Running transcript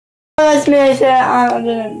It's me here on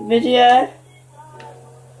the video,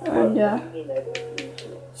 and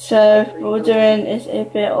so what we're doing is a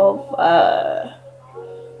bit of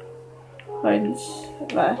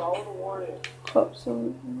like cops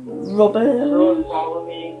and robbers. Everyone follow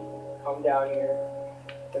me. Come down here.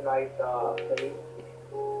 It's a nice place.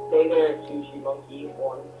 Stay there, Sushi Monkey.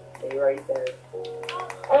 One. Stay right there.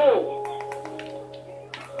 Oh!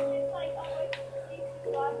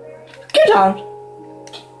 Get down.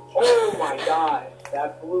 Oh my gosh.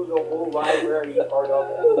 That blew the whole library part of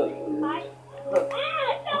it.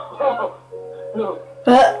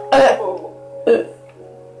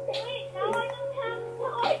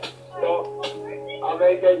 I'll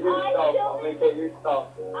make it your stuff. I'll make it your stuff.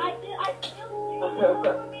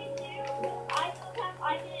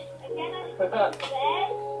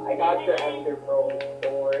 I got your ender pearl.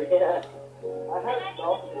 Don't worry. I have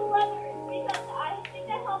stuff.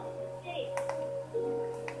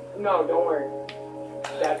 No, don't worry.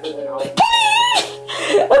 That doesn't help.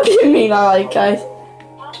 What do you mean, alright, guys?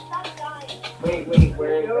 Wait,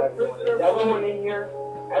 where is everyone? Is everyone in here?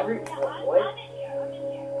 What?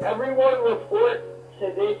 Everyone report to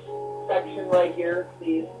this section right here,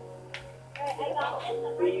 please.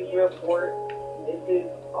 Please report. This is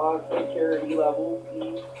security level.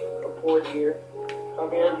 Please report here.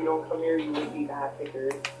 Come here. If you don't come here, you will be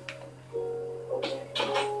massacred. Okay.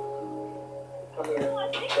 Come here.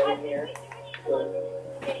 Get in here. Good.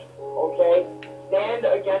 Okay. Stand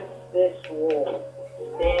against this wall.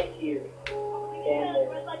 Stand here. Stand there.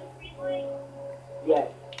 Yes.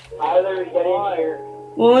 Tyler, get in here.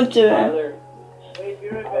 What do it? Tyler. Wait, be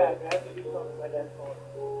right back. I have to do something with my desk phone.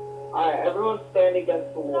 Alright, everyone stand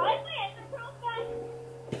against the wall.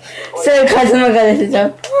 So, guys, I'm not gonna sit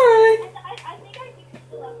down. Hi.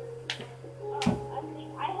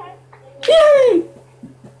 Yay!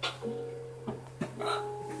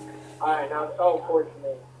 Alright, now teleport to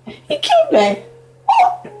me. He killed me.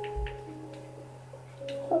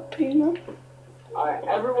 Oh, Peanut. Alright,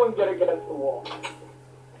 everyone get against the wall.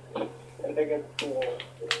 Get against the wall.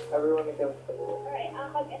 Everyone against the wall.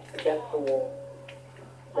 Against the wall.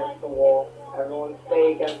 Against the wall. Everyone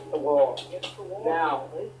stay against the wall. Now.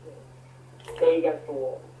 Stay against the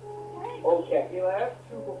wall. Okay. You have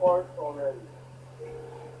 2 marks already.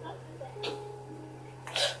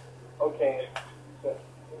 Okay.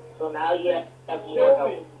 So now you have more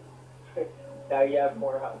help. Now you have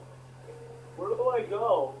more help. Where do I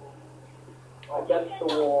go? Against the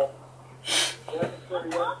wall. Yes, sir. Yes, sir.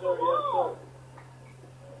 Yes, sir.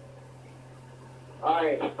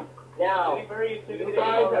 Alright. Now, you guys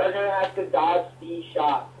are going to have to dodge these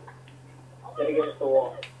shots. Get against the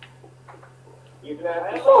wall. You're going to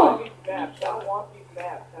have to dodge these maps. I don't want these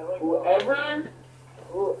maps.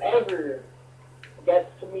 Whoever gets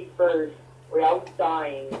to me first without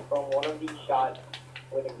dying from one of these shots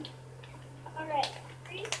wins. Alright,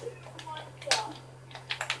 3, 2, 1, go.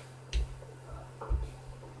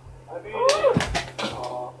 I made it.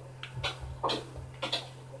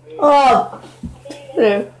 Oh.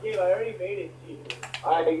 Dude, I already made it.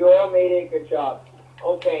 Alright, you all made it. Good job.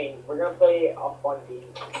 Okay, we're gonna play a fun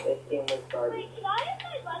game. This game was garbage. Wait, can I have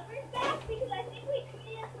my levers back? Because I think we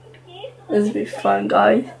created some games. This will be fun,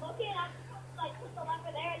 guys. Put the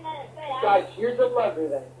lever there and then it spit out. Guys, here's a lever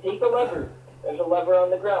then. Take a lever. There's a lever on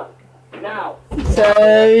the ground. Now. So,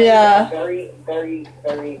 yeah. Very.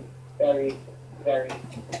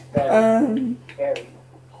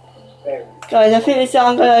 Guys, I think this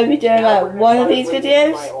I'm gonna be doing like one of these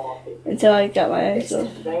videos until I get my own stuff.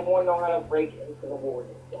 Does anyone know how to break into the wall?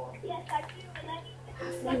 Yes, I do. And then you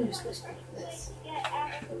can get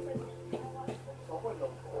out of the prison.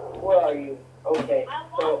 Where are you? Okay.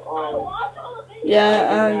 So, I watched all the videos.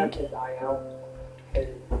 Yeah, and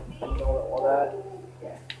all that.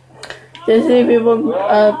 this will be one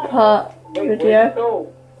part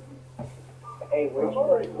video. Hey, where's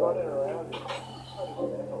you running around?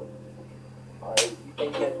 Alright, you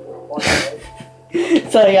think that's one,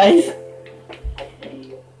 right? Sorry, guys. I see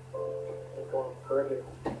you. You're going further.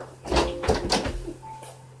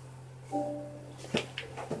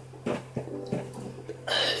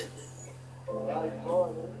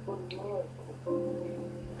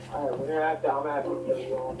 Alright, I'm gonna have to kill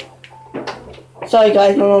you all now. Sorry,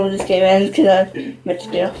 guys, my mom just came in because I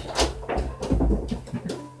missed it off.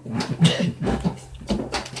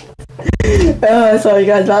 Sorry,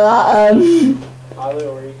 guys, about that.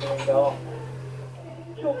 Tyler, where are you gonna go?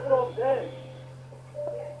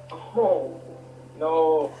 Oh,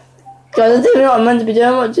 no. Guys, I don't know what I'm meant to be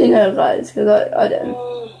doing. What do you know, guys? Because I don't.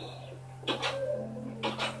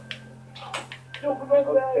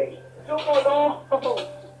 Okay.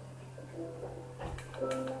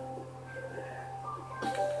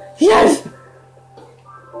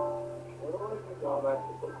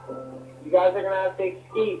 You guys are gonna have to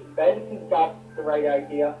escape. Benson's got the right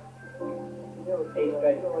idea. Hey,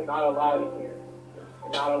 Ben, you're not allowed in here.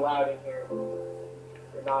 You're not allowed in here.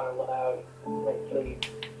 You're not allowed. Like, please.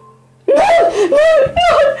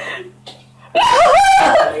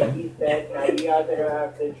 Like he said, now you guys are gonna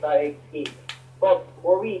have to try to escape. But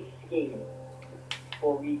before we escape,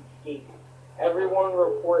 everyone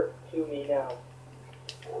report to me now.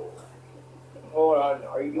 Hold on,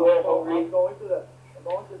 are you all hungry? I'm going to the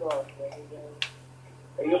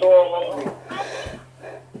Are you all hungry?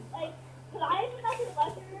 Like, could I have another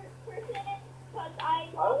leather person? Because I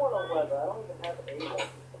don't want a leather, I don't even have an leather.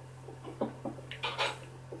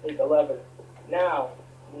 Take 11.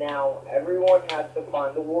 Now, everyone has to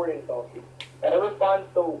find the warden's office. Whoever finds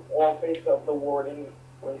the office of the warden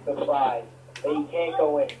wins the prize. But you can't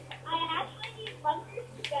go in. I actually need letters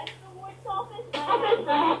to get to the warden's office.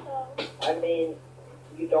 So. I mean,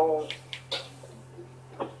 you don't.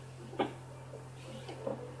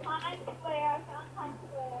 Times Square, I found Times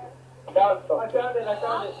Square. I found it.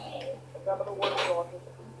 I found the warden's office.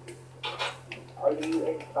 Are you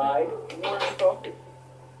inside the warden's office?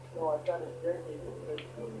 No, I found it directly.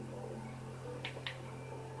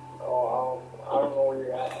 Oh, I don't know where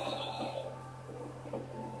you're at.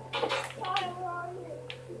 Hi, where are you?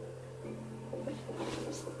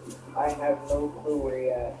 I have no clue where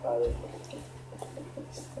you're at, Tyler.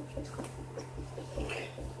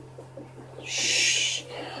 Shh.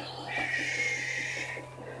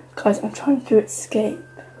 Guys, I'm trying to escape.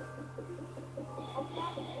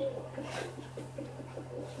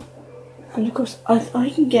 And of course, I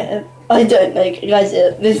can get a... I don't know, guys,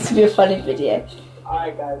 this will be a funny video.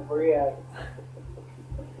 Alright guys, where you at?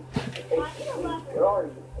 Hey, where are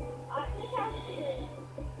you? I'm in the cafeteria.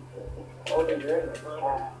 Oh, you're in the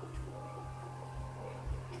cat.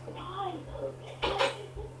 Guys,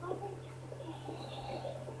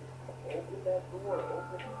 Open that door,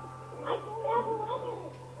 open. I don't have a letter.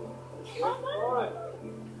 What?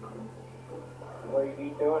 What are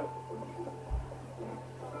you doing?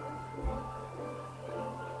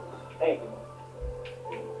 Hey.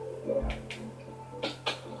 Yeah.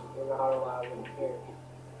 You're not allowed in here.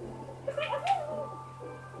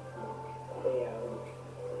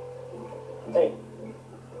 Hey.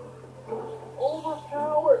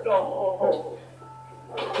 Overpowered. No.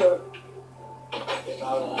 You're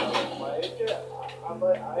not allowed.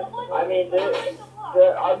 I mean,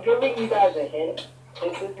 I'm giving you guys a hint.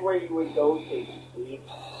 This is where you would go to sleep.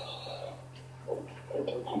 What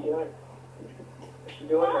you doing? What you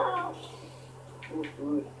doing now? Ooh,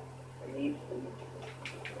 food. I need food.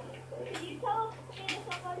 Can you tell me to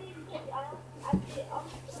somebody because I don't actually all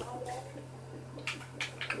that.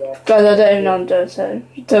 Yeah. Guys, I don't even know what I'm doing, so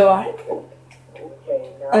don't worry. Okay,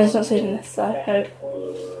 now. I'm just not saving this, so I hope.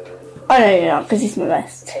 I know you're not, because he's my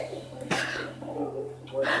best.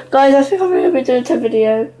 Guys, I think I'm going to be doing a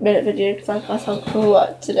 10-minute video, because I can't have to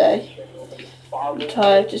work today. I'm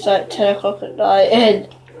tired, it's like 10 o'clock at night, and...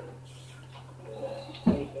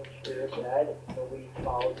 Making sure that nobody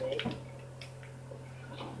followed me.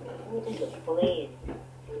 What is a plane?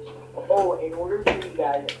 Oh, in order for you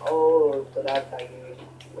guys, so that's how you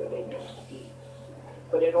would make it escape.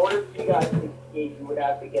 But in order for you guys to escape, you would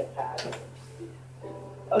have to get past.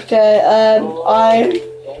 Okay, I'm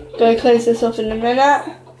going to close this off in a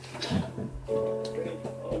minute.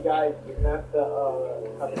 You guys, you're gonna have to,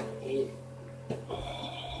 come escape.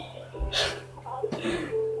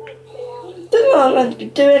 Don't know what I'm meant to be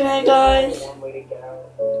doing here, guys. One way to get out.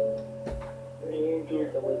 What are you gonna do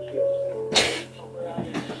with the windshield?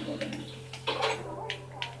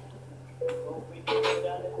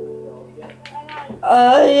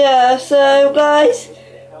 Yeah, so guys,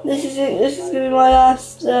 this is it. This is gonna be my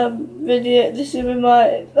last video. This is gonna be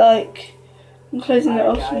my, I'm closing it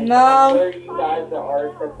off now.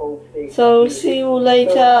 So see you all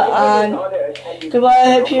later, and goodbye.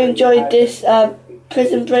 I hope you enjoyed this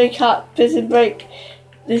prison break,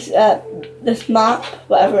 this map,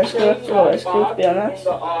 whatever it's called, to be honest.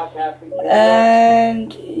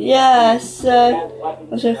 And yeah, so I'm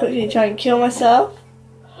just gonna quickly try and kill myself.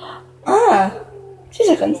 2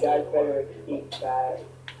 seconds.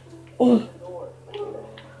 Oh.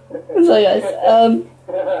 I'm sorry, guys.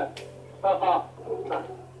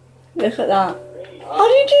 Look at that. How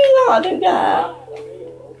do you do that? I don't get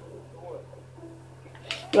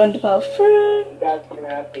it. Run the power through. You guys are gonna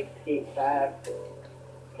have to escape fast.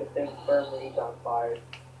 Because the infirmary's on fire.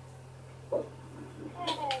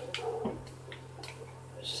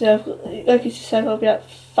 So, like you said, I'll be like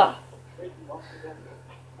fast.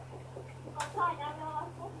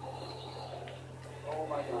 Oh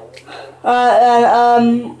my god.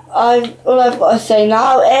 And all I've got to say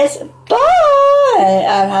now is bye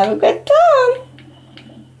and have a good time.